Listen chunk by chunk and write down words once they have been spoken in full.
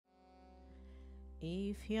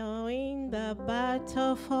If you're in the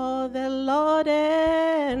battle for the Lord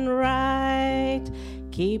and right,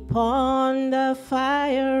 keep on the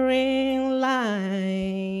firing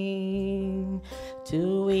line.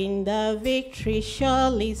 To win the victory,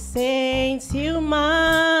 surely, saints, you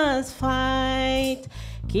must fight.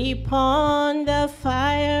 Keep on the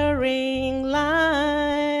firing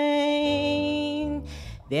line.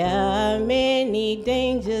 There are many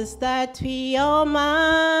dangers that we all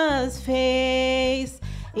must face.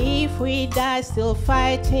 If we die still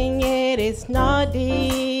fighting, it is not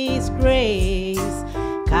disgrace.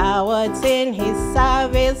 Cowards in his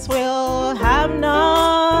service will have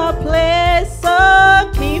no place. So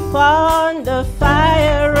keep on the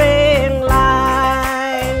firing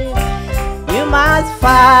line. You must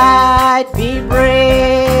fight, be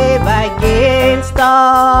brave against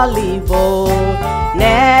all evil.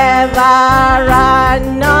 Never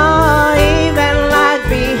run, nor even lag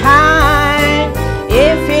behind.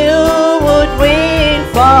 If you would win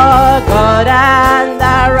for God and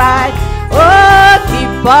the right, oh,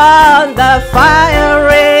 keep on the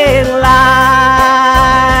firing line.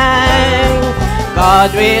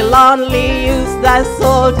 God will only use the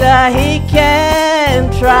soldier he can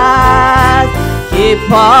trust. Keep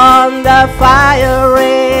on the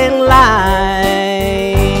firing line.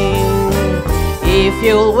 If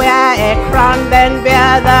you wear a crown, then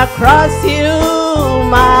bear the cross you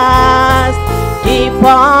must. Keep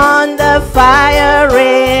on the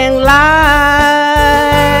firing line.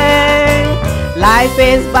 Life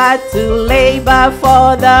is but to labor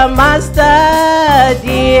for the master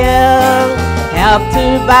dear. Help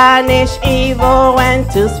to banish evil and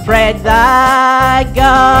to spread the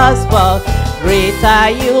gospel. Greater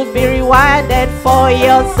you'll be rewarded for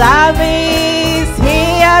your service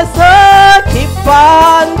here. So keep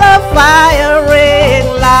on the firing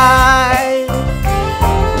line.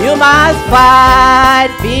 You must fight,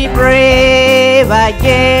 be brave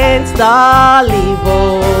against all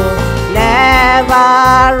evil.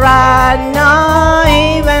 Never run, nor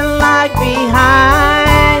even lag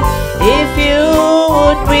behind. If you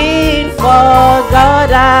would win for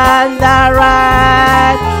God and the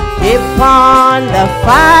right, keep on the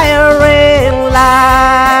firing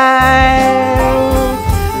line.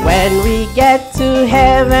 When we get to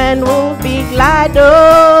heaven, we'll be glad,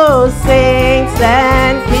 oh saints,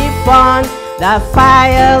 and keep on the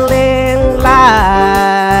firing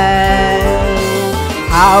line.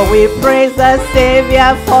 How we praise the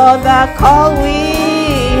Savior for the call we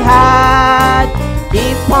had.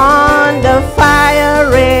 Keep on the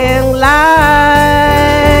firing line.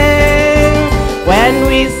 When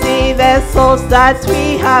we see the souls that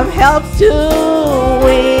we have helped to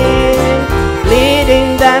win,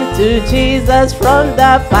 leading them to Jesus from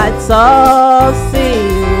the paths of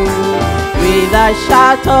sin, with a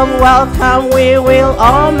shout of welcome we will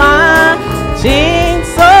all march in.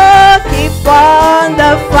 So keep on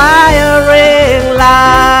the firing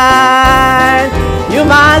line. You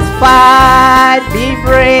must fight, be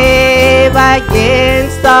brave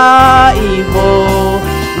against all evil.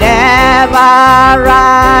 Never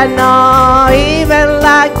run, nor even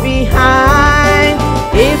lag behind.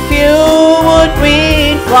 If you would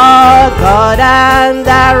win for God and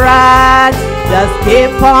the right, just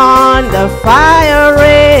keep on the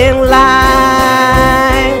firing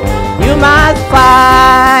line. You must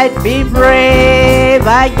fight, be brave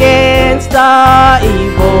against all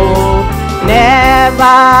evil.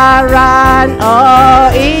 Never run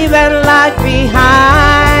or even lag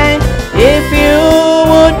behind. If you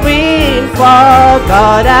would win for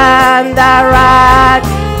God and the right,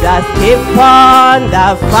 just keep on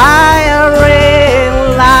the firing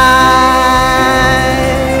line.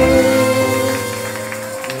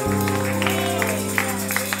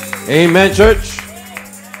 Amen, church.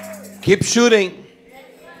 Keep shooting.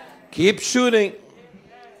 Keep shooting.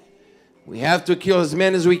 We have to kill as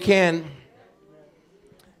many as we can.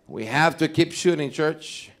 We have to keep shooting,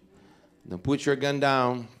 church. Don't put your gun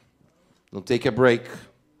down. Don't take a break.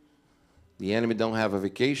 The enemy don't have a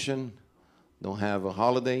vacation, don't have a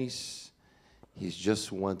holidays. He's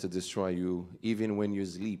just want to destroy you. Even when you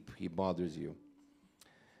sleep, he bothers you.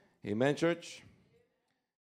 Amen, church?